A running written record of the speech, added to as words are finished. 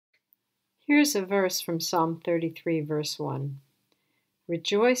Here's a verse from Psalm 33, verse 1.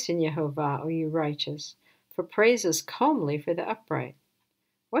 Rejoice in Yehovah, O you righteous, for praise is comely for the upright.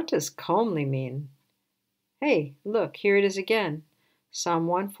 What does comely mean? Hey, look, here it is again. Psalm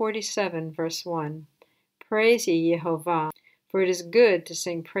 147, verse 1. Praise ye Yehovah, for it is good to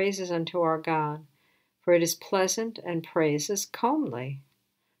sing praises unto our God, for it is pleasant and praise is comely.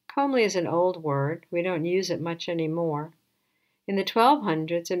 Comely is an old word. We don't use it much anymore. In the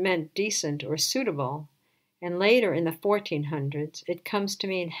 1200s, it meant decent or suitable, and later in the 1400s, it comes to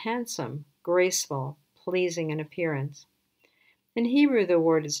mean handsome, graceful, pleasing in appearance. In Hebrew, the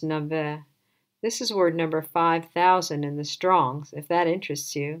word is naveh. This is word number 5000 in the Strong's, if that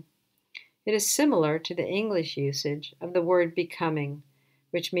interests you. It is similar to the English usage of the word becoming,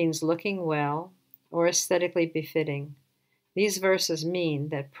 which means looking well or aesthetically befitting. These verses mean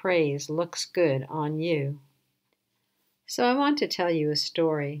that praise looks good on you. So I want to tell you a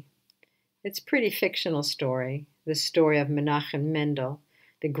story. It's a pretty fictional story, the story of Menachem Mendel,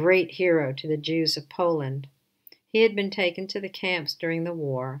 the great hero to the Jews of Poland. He had been taken to the camps during the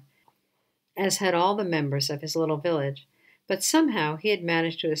war, as had all the members of his little village, but somehow he had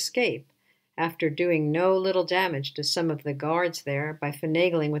managed to escape after doing no little damage to some of the guards there by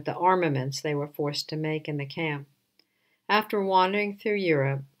finagling with the armaments they were forced to make in the camp. After wandering through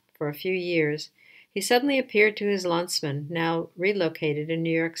Europe for a few years, he suddenly appeared to his landsmen, now relocated in New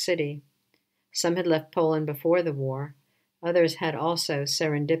York City. Some had left Poland before the war. Others had also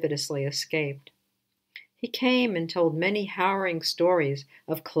serendipitously escaped. He came and told many harrowing stories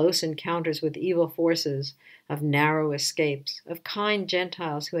of close encounters with evil forces, of narrow escapes, of kind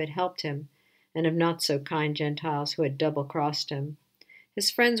Gentiles who had helped him, and of not-so-kind Gentiles who had double-crossed him.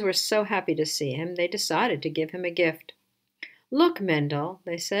 His friends were so happy to see him, they decided to give him a gift. "Look, Mendel,"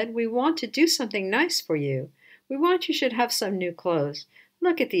 they said, "we want to do something nice for you. We want you should have some new clothes.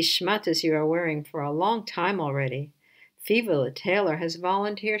 Look at these schmattes you are wearing for a long time already. Fievel, the tailor, has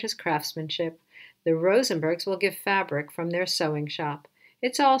volunteered his craftsmanship. The Rosenbergs will give fabric from their sewing shop.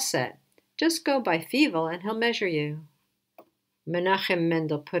 It's all set. Just go by Fievel and he'll measure you." Menachem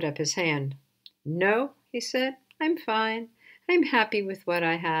Mendel put up his hand. "No," he said, "I'm fine. I'm happy with what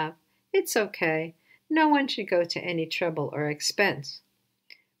I have. It's okay. No one should go to any trouble or expense."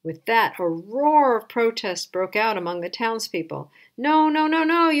 With that, a roar of protest broke out among the townspeople. "No, no, no,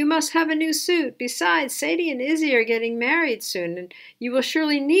 no, you must have a new suit. Besides, Sadie and Izzy are getting married soon, and you will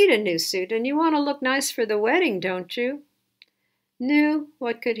surely need a new suit, and you want to look nice for the wedding, don't you?" New,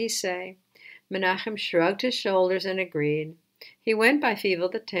 what could he say? Menachem shrugged his shoulders and agreed. He went by Fievel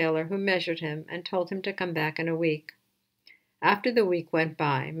the tailor, who measured him and told him to come back in a week. After the week went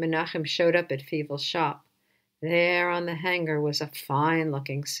by, Menachem showed up at Fievel's shop. There on the hanger was a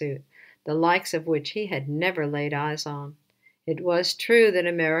fine-looking suit, the likes of which he had never laid eyes on. It was true that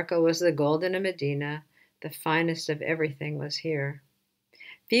America was the golden Medina. The finest of everything was here.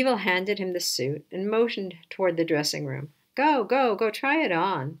 Fievel handed him the suit and motioned toward the dressing room. Go, try it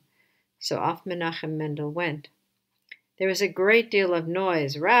on." So off Menachem Mendel went. There was a great deal of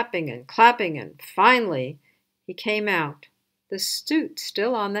noise, rapping and clapping, and finally he came out, the suit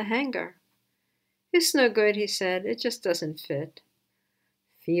still on the hanger. "It's no good," he said. "It just doesn't fit."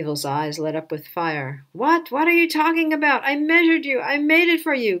 Fievel's eyes lit up with fire. What are you talking about? I measured you. I made it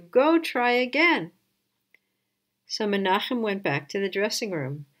for you. Go try again." So Menachem went back to the dressing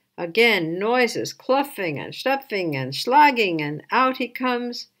room. Again, noises, cluffing and stupfing and schlagging, and out he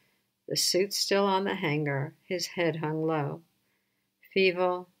comes. The suit still on the hanger. His head hung low.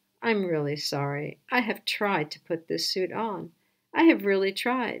 "Fievel, I'm really sorry. I have tried to put this suit on. I have really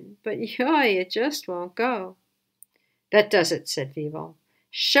tried, but yoy, it just won't go." "That does it," said Fievel.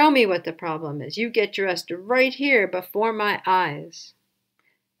 "Show me what the problem is. You get dressed right here before my eyes."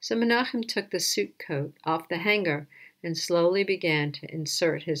 So Menachem took the suit coat off the hanger and slowly began to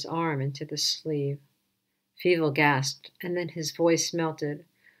insert his arm into the sleeve. Fievel gasped, and then his voice melted.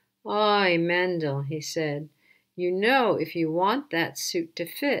 "Oi, Mendel," he said, "you know if you want that suit to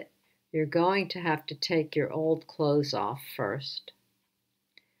fit, you're going to have to take your old clothes off first."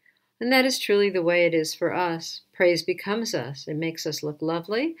 And that is truly the way it is for us. Praise becomes us. It makes us look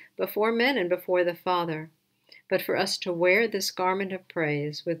lovely before men and before the Father. But for us to wear this garment of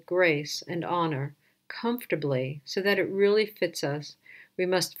praise with grace and honor, comfortably, so that it really fits us, we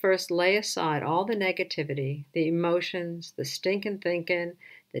must first lay aside all the negativity, the emotions, the stinking thinking,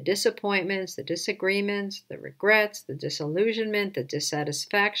 the disappointments, the disagreements, the regrets, the disillusionment, the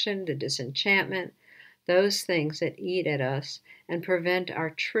dissatisfaction, the disenchantment, those things that eat at us and prevent our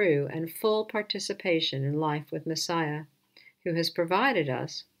true and full participation in life with Messiah, who has provided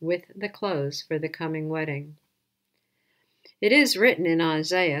us with the clothes for the coming wedding. It is written in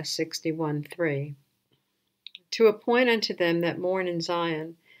Isaiah 61:3, to appoint unto them that mourn in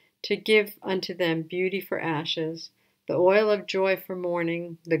Zion, to give unto them beauty for ashes, the oil of joy for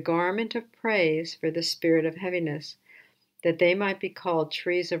mourning, the garment of praise for the spirit of heaviness, that they might be called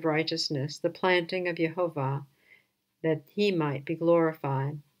trees of righteousness, the planting of Jehovah, that he might be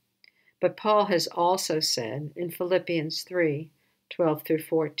glorified. But Paul has also said in Philippians 3:12 through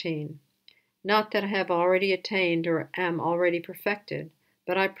 14, not that I have already attained or am already perfected,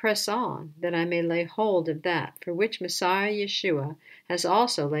 but I press on, that I may lay hold of that for which Messiah Yeshua has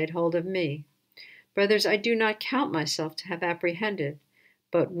also laid hold of me. Brothers, I do not count myself to have apprehended,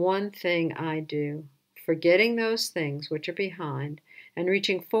 but one thing I do, forgetting those things which are behind, and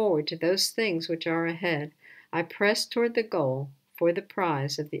reaching forward to those things which are ahead, I press toward the goal for the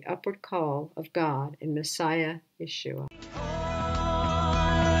prize of the upward call of God in Messiah Yeshua.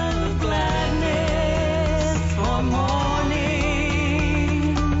 Gladness for morning.